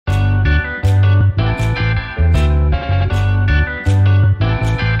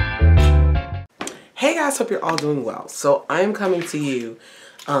guys, hope you're all doing well. So I'm coming to you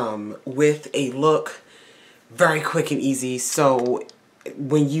with a look very quick and easy. So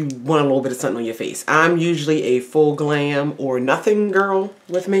when you want a little bit of something on your face, I'm usually a full glam or nothing girl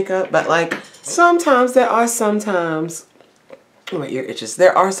with makeup, but like sometimes there are sometimes, oh, my ear itches,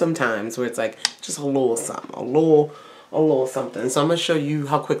 there are some times where it's like just a little something, a little something. So I'm going to show you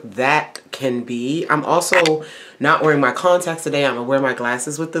how quick that can be. I'm also not wearing my contacts today. I'm going to wear my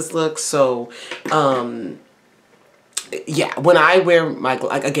glasses with this look. So, yeah, when I wear my,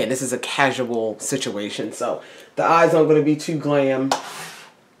 like, again, this is a casual situation. So the eyes aren't going to be too glam.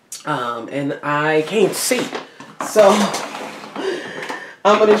 And I can't see. So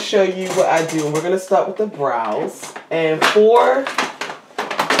I'm going to show you what I do. We're going to start with the brows. And for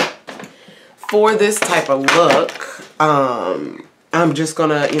this type of look, I'm just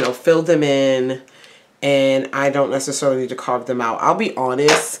gonna, you know, fill them in, and I don't necessarily need to carve them out. I'll be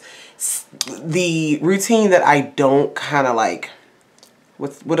honest, the routine that I don't kind of like,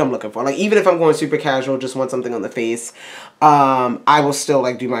 what I'm looking for, like even if I'm going super casual, just want something on the face, I will still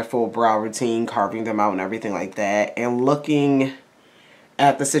like do my full brow routine, carving them out and everything like that. And looking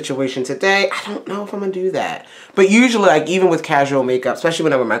at the situation today, I don't know if I'm gonna do that. But usually, like even with casual makeup, especially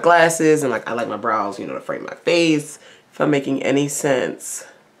when I wear my glasses and like I like my brows, you know, to frame my face, if I'm making any sense,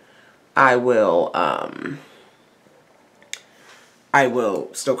 I will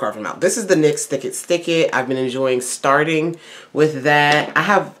still carve them out. This is the NYX Stick It Stick It. I've been enjoying starting with that. I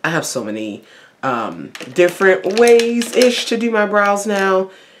have so many different ways-ish to do my brows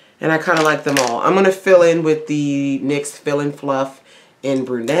now, and I kind of like them all. I'm gonna fill in with the NYX Fill In Fluff in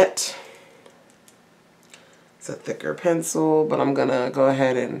brunette. It's a thicker pencil, but I'm gonna go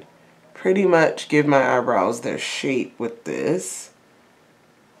ahead and pretty much give my eyebrows their shape with this.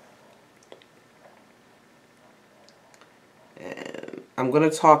 And I'm gonna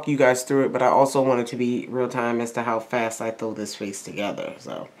talk you guys through it, but I also want it to be real time as to how fast I throw this face together.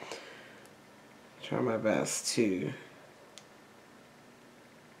 So try my best to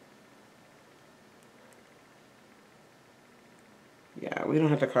yeah, we don't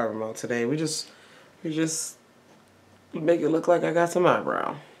have to carve them out today. We just make it look like I got some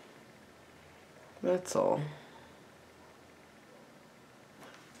eyebrow. That's all.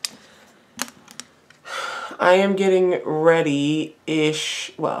 I am getting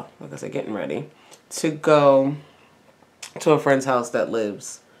ready-ish, well, like I said, getting ready to go to a friend's house that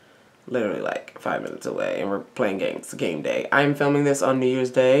lives literally like 5 minutes away, and we're playing games, game day. I'm filming this on New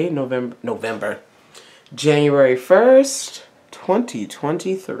Year's Day, January 1st.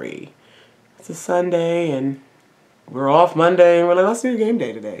 2023. It's a Sunday and we're off Monday and we're like, let's do game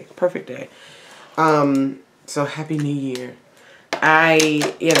day today. Perfect day. So happy New Year.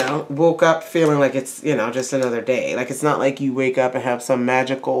 I, you know, woke up feeling like it's, you know, just another day. Like it's not like you wake up and have some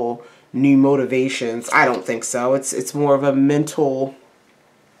magical new motivations. I don't think so. It's more of a mental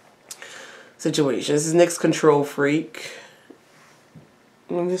situation. This is NYX Control Freak.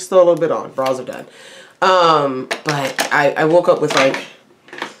 I'm just still a little bit on. Brows are done. But I woke up with like,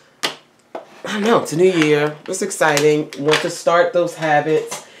 I don't know, it's a new year. It's exciting. Want to start those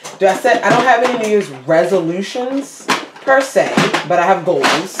habits. I don't have any New Year's resolutions per se, but I have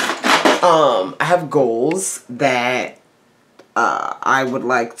goals. I have goals that I would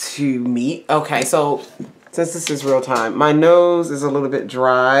like to meet. Okay, so since this is real time, my nose is a little bit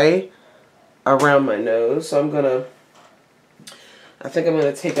dry around my nose, so I think I'm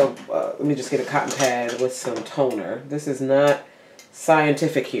going to take a, let me just get a cotton pad with some toner. This is not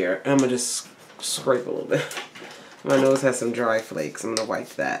scientific here. I'm going to just scrape a little bit. My nose has some dry flakes. I'm going to wipe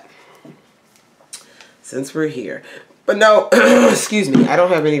that since we're here. But no, excuse me, I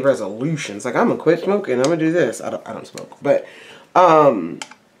don't have any resolutions. Like, I'm going to quit smoking. I'm going to do this. I don't smoke. But,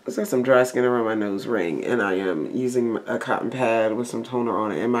 it's got some dry skin around my nose ring. And I am using a cotton pad with some toner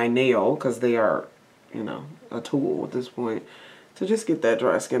on it. And my nail, because they are, you know, a tool at this point. To just get that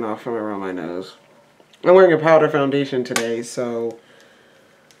dry skin off from around my nose. I'm wearing a powder foundation today, so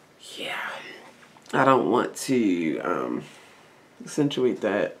yeah, I don't want to accentuate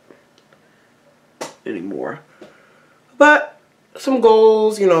that anymore. But some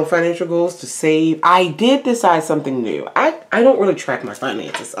goals, you know, financial goals to save. I did decide something new. I don't really track my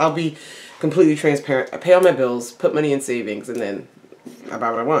finances. I'll be completely transparent. I pay all my bills, put money in savings, and then I buy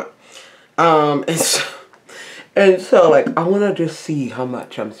what I want. And so, like, I want to just see how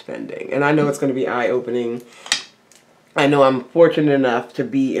much I'm spending. And I know it's going to be eye-opening. I know I'm fortunate enough to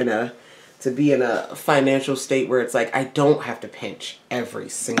be in a financial state where it's like I don't have to pinch every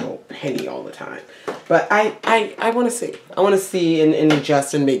single penny all the time. But I want to see. I want to see and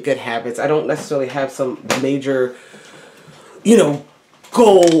adjust and make good habits. I don't necessarily have some major, you know,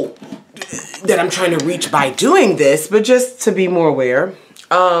 goal that I'm trying to reach by doing this, but just to be more aware.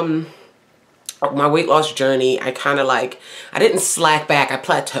 My weight loss journey, I kind of like, I didn't slack back, I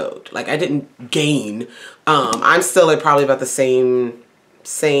plateaued. Like I didn't gain. I'm still at probably about the same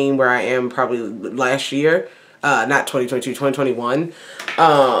where I am probably last year. Not 2022, 2021.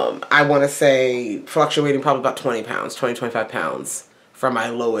 I want to say fluctuating probably about 20 pounds, 20, 25 pounds from my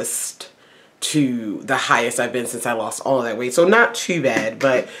lowest to the highest I've been since I lost all of that weight. So not too bad,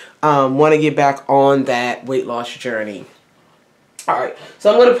 but want to get back on that weight loss journey. All right,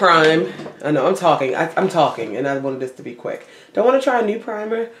 so I'm going to prime. I know I'm talking. I'm talking, and I wanted this to be quick. Do I want to try a new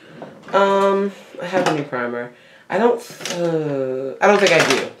primer? I have a new primer. I don't think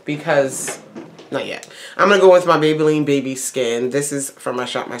I do, because not yet. I'm going to go with my Maybelline Baby Skin. This is from my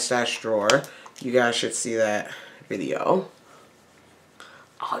Shop My Stash drawer. You guys should see that video.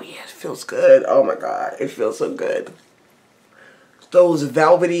 Oh yeah, it feels good. Oh my god, it feels so good. Those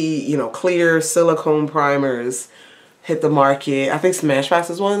velvety, you know, clear silicone primers hit the market. I think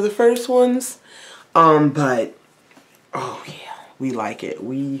Smashbox is one of the first ones. But oh yeah, we like it.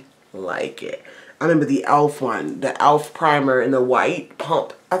 We like it. I remember the e.l.f. one, the e.l.f. primer in the white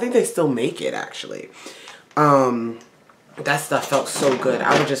pump. I think they still make it actually. That stuff felt so good.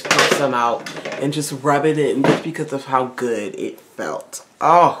 I would just pump some out and just rub it in just because of how good it felt.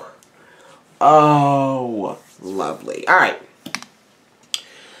 Oh, lovely. All right.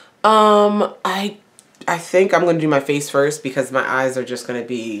 I think I'm going to do my face first because my eyes are just going to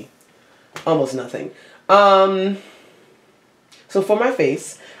be almost nothing. So for my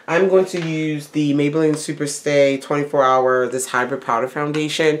face, I'm going to use the Maybelline Superstay 24-Hour, this hybrid powder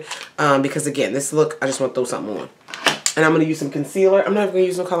foundation. Because again, this look, I just want to throw something on. And I'm going to use some concealer. I'm not even going to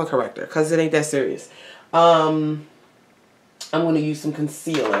use no color corrector because it ain't that serious. I'm going to use some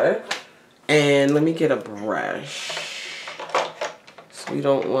concealer. And let me get a brush. So we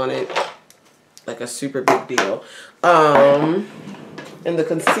don't want it like a super big deal. And the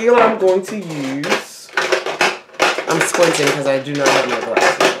concealer I'm going to use, I'm squinting because I do not have my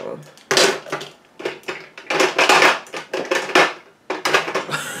glasses on.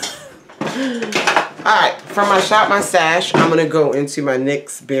 Alright, from my Shop My Stash, I'm going to go into my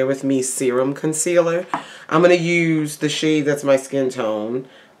NYX Bear With Me Serum Concealer. I'm going to use the shade that's my skin tone.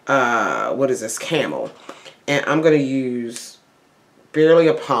 What is this? Camel. And I'm going to use barely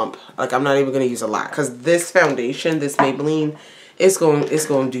a pump. Like, I'm not even going to use a lot. Because this foundation, this Maybelline, it's going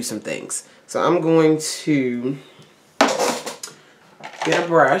to do some things. So I'm going to get a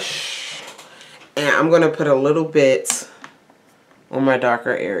brush. And I'm going to put a little bit on my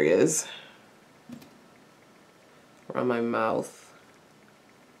darker areas. Around my mouth.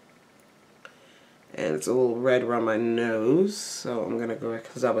 And it's a little red around my nose. So I'm going to go,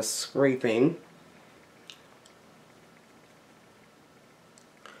 because I was scraping.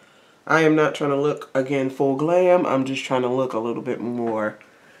 I am not trying to look, again, full glam. I'm just trying to look a little bit more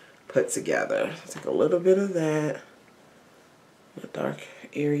put together. Take a little bit of that. The dark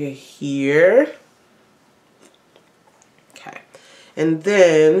area here. Okay. And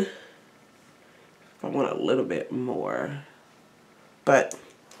then, I want a little bit more. But,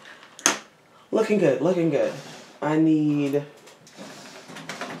 looking good, looking good. I need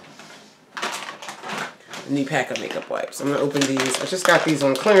a new pack of makeup wipes. I'm going to open these. I just got these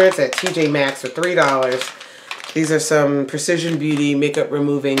on clearance at TJ Maxx for $3. These are some Precision Beauty makeup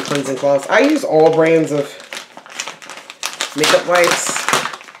removing cleansing cloths. I use all brands of makeup wipes.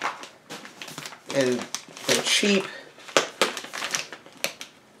 And they're cheap.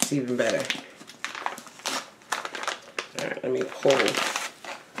 It's even better. Alright, let me pull.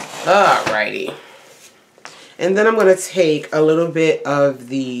 Alrighty. And then I'm going to take a little bit of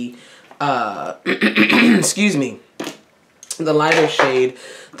the, excuse me, the lighter shade.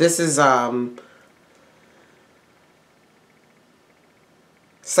 This is,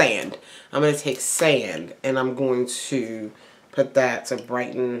 Sand. I'm going to take Sand, and I'm going to put that to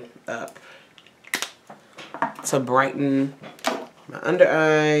brighten up, my under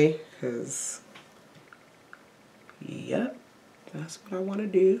eye, because, yep, that's what I want to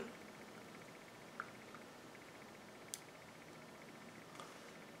do.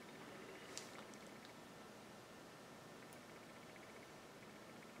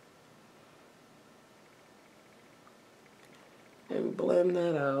 And blend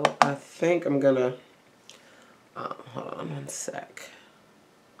that out. I think I'm gonna, hold on one sec.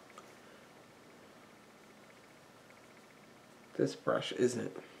 This brush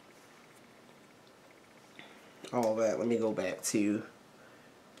isn't all that. Let me go back to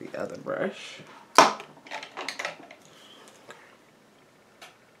the other brush.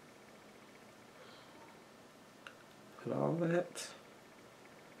 Put all that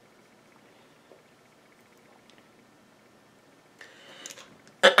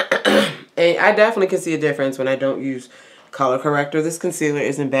And I definitely can see a difference when I don't use color corrector. This concealer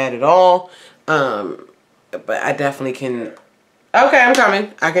isn't bad at all. But I definitely can... Okay, I'm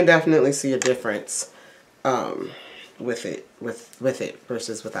coming. I can definitely see a difference with it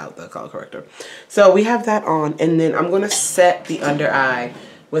versus without the color corrector. So we have that on, and then I'm going to set the under eye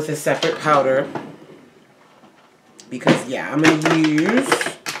with a separate powder because, yeah, I'm going to use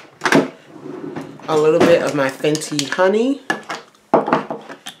a little bit of my Fenty Honey,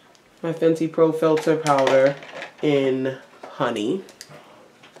 my Fenty Pro Filter powder in Honey.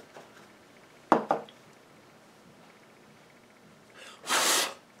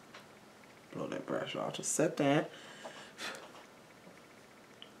 Blow that brush off. Just set that.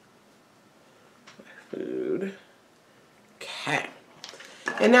 Food. Okay.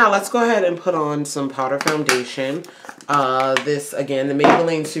 And now let's go ahead and put on some powder foundation. This, again, the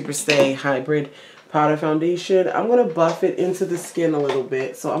Maybelline Superstay Hybrid Powder Foundation. I'm going to buff it into the skin a little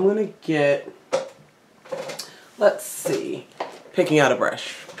bit. So I'm going to get, let's see, picking out a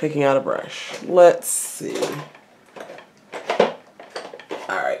brush. Let's see.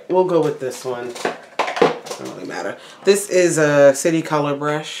 Alright, we'll go with this one. Doesn't really matter. This is a City Color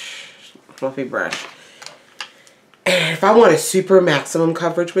brush, fluffy brush. And if I want a super maximum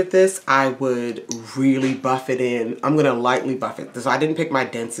coverage with this, I would really buff it in. I'm going to lightly buff it. So I didn't pick my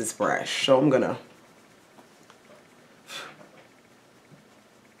densest brush. So I'm going to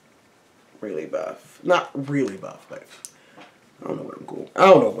really buff. Not really buff, but I don't know what I'm cool. I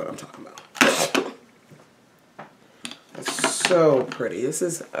don't know what I'm talking about. It's so pretty. This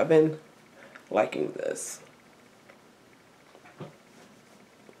is, I've been liking this.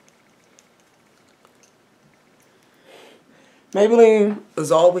 Maybelline is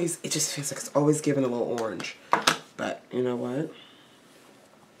always, it just feels like it's always giving a little orange. But you know what?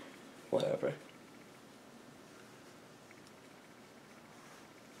 Whatever.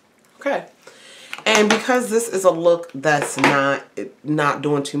 Okay. And because this is a look that's not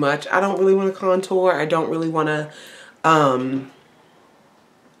doing too much, I don't really want to contour. I don't really want to,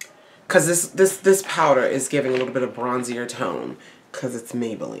 because this powder is giving a little bit of bronzier tone. Because it's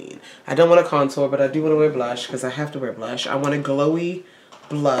Maybelline. I don't want to contour, but I do want to wear blush because I have to wear blush. I want a glowy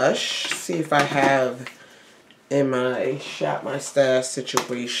blush. See if I have in my Shop My Stash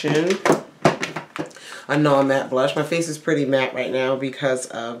situation a non-matte blush. My face is pretty matte right now because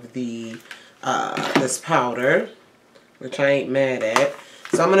of the this powder, which I ain't mad at.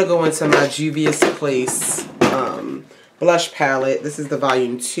 So I'm going to go into my Juvia's Place blush palette. This is the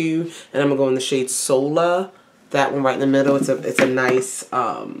volume 2, and I'm going to go in the shade Sola. That one right in the middle. It's a nice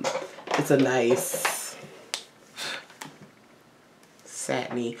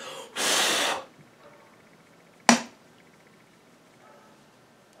satiny.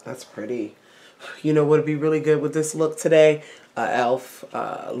 That's pretty. You know what would be really good with this look today? e.l.f.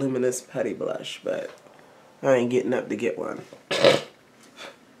 Luminous Putty Blush, but I ain't getting up to get one.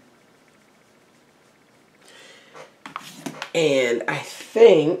 And I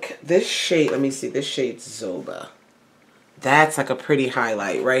think this shade, let me see, this shade's Zoba. That's like a pretty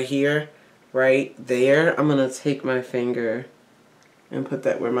highlight right here, right there. I'm going to take my finger and put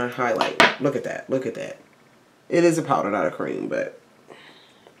that where my highlight. Look at that. Look at that. It is a powder, not a cream, but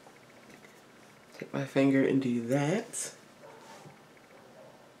take my finger and do that.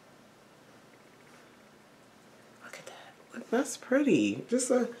 Look at that. Look, that's pretty.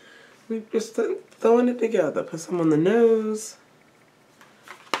 We're just throwing it together. Put some on the nose.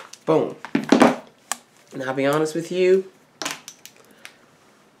 Boom. And I'll be honest with you.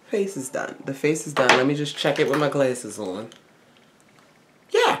 Face is done. The face is done. Let me just check it with my glasses on.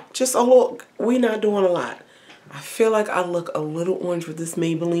 Yeah, just a look. We're not doing a lot. I feel like I look a little orange with this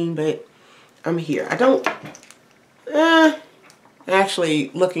Maybelline, but I'm here. I don't... actually,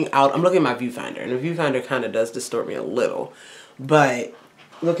 looking out, I'm looking at my viewfinder, and the viewfinder kind of does distort me a little. But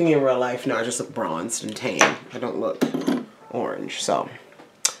looking in real life, no, I just look bronzed and tan. I don't look orange, so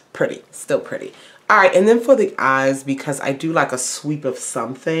pretty. Still pretty. Alright, and then for the eyes, because I do like a sweep of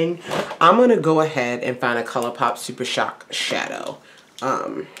something, I'm going to go ahead and find a ColourPop Super Shock Shadow.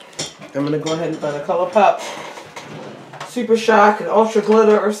 I'm going to go ahead and find a ColourPop Super Shock, an Ultra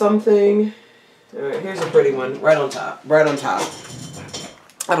Glitter or something. Alright, here's a pretty one. Right on top. Right on top.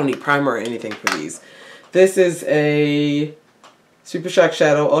 I don't need primer or anything for these. This is a Super Shock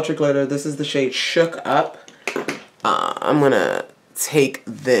Shadow Ultra Glitter. This is the shade Shook Up. I'm going to take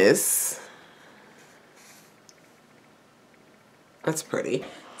this. That's pretty.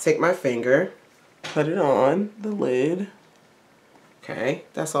 Take my finger, put it on the lid. Okay,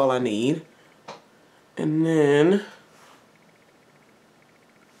 that's all I need. And then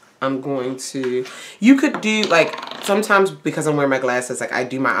I'm going to, you could do like, sometimes because I'm wearing my glasses, like I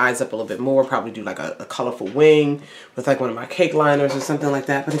do my eyes up a little bit more, probably do like a colorful wing with like one of my cake liners or something like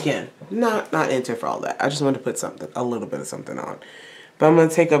that. But again, not into for all that. I just wanted to put something, a little bit of something on. But I'm going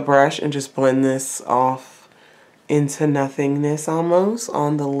to take a brush and just blend this off into nothingness almost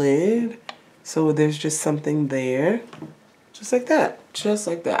on the lid. So there's just something there. Just like that. Just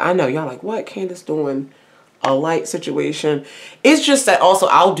like that. I know y'all like, what Candace doing? A light situation. It's just that also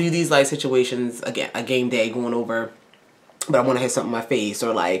I'll do these light situations again, a game day going over, but I want to have something on my face,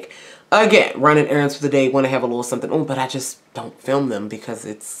 or like again running errands for the day, want to have a little something on, but I just don't film them because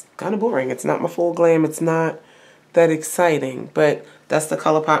it's kind of boring. It's not my full glam. It's not that exciting. But that's the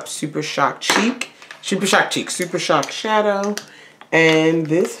ColourPop Super Shock Cheek, Super Shock Shadow, and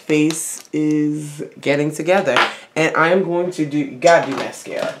this face is getting together. And I am going to do, gotta do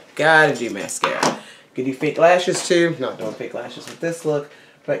mascara. Could do fake lashes too. Not doing fake lashes with this look,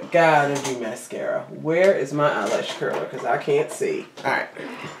 but gotta do mascara. Where is my eyelash curler? Because I can't see. Alright.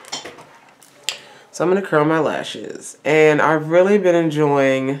 So I'm gonna curl my lashes. And I've really been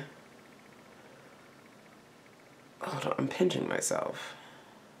enjoying, hold on, I'm pinching myself.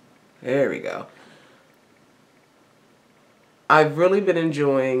 There we go. I've really been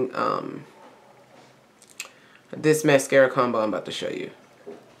enjoying this mascara combo I'm about to show you.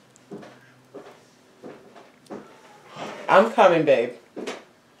 I'm coming, babe.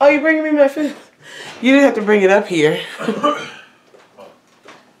 Oh, you bringing me my food? You didn't have to bring it up here.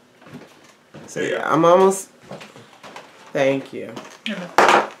 So yeah, I'm almost. Thank you.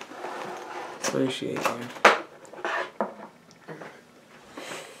 Appreciate you.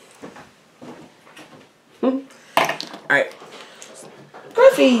 All right,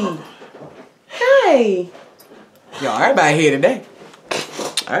 Griffy. Hey. Y'all, everybody here today.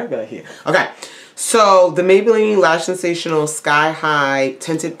 Everybody here. Okay. So, the Maybelline Lash Sensational Sky High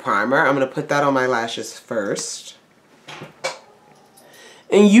Tinted Primer. I'm going to put that on my lashes first.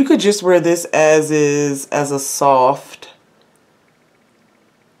 And you could just wear this as is, as a soft,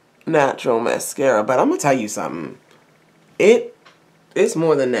 natural mascara. But I'm going to tell you something. It's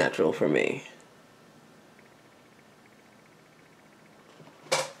more than natural for me.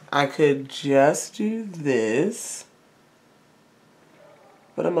 I could just do this.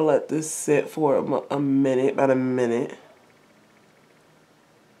 But I'm going to let this sit for a minute, about a minute.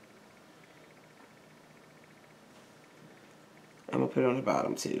 I'm going to put it on the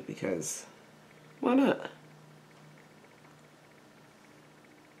bottom too, because why not?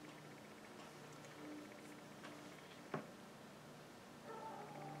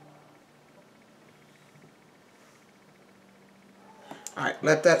 Alright,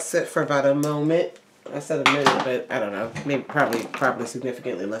 let that sit for about a moment. I said a minute, but I don't know. Maybe probably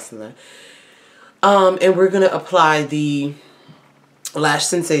significantly less than that. And we're gonna apply the Lash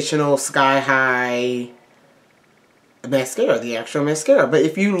Sensational Sky High mascara, the actual mascara. But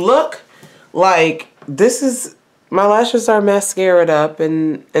if you look, like, this is, my lashes are mascaraed up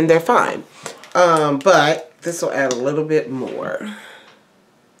and they're fine. But this will add a little bit more.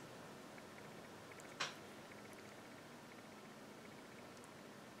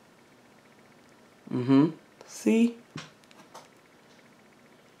 See?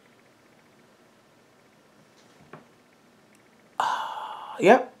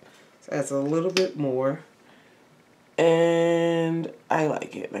 Yep. So that's a little bit more. And I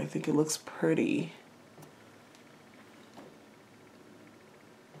like it. I think it looks pretty.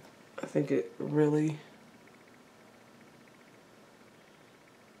 I think it really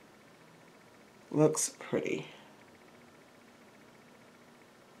looks pretty.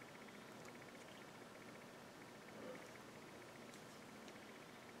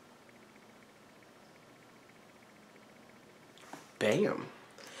 Bam.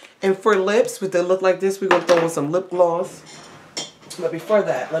 And for lips, with it look like this, we're going to throw in some lip gloss. But before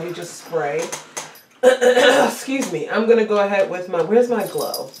that, let me just spray. Excuse me. I'm going to go ahead with my, where's my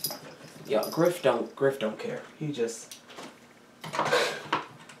glow? Yo, Griff don't care. He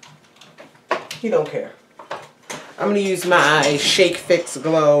don't care. I'm going to use my Shake Fix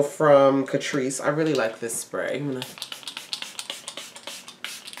Glow from Catrice. I really like this spray. I'm going to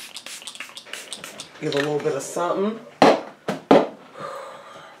give a little bit of something.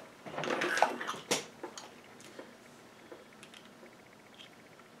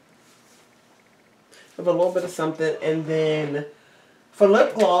 Give a little bit of something. And then for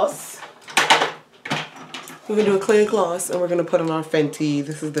lip gloss, we're going to do a clear gloss, and we're going to put on our Fenty.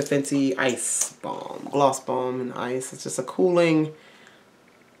 This is the Fenty Ice Balm. Gloss Balm and Ice. It's just a cooling,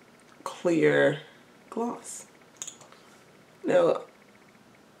 clear gloss. Now,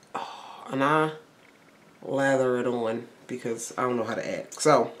 and I lather it on because I don't know how to act.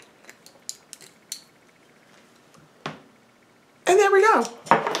 So,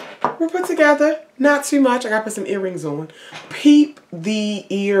 we're put together. Not too much. I gotta put some earrings on. Peep the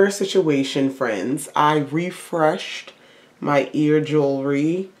ear situation, friends. I refreshed my ear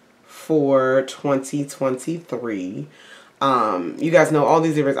jewelry for 2023. You guys know all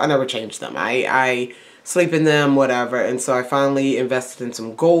these earrings, I never changed them. I sleep in them, whatever. And so I finally invested in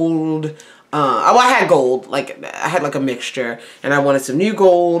some gold. Well, I had gold, like I had like a mixture, and I wanted some new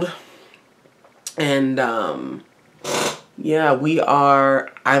gold. And yeah,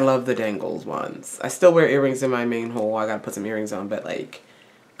 I love the dangles ones. I still wear earrings in my main hole. I gotta put some earrings on, but like,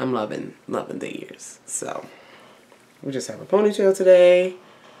 I'm loving the ears. So we just have a ponytail today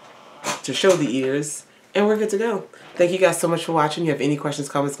to show the ears, and we're good to go. Thank you guys so much for watching. If you have any questions,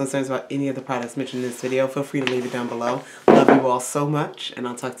 comments, concerns about any of the products mentioned in this video, feel free to leave it down below. Love you all so much, and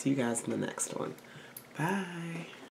I'll talk to you guys in the next one. Bye.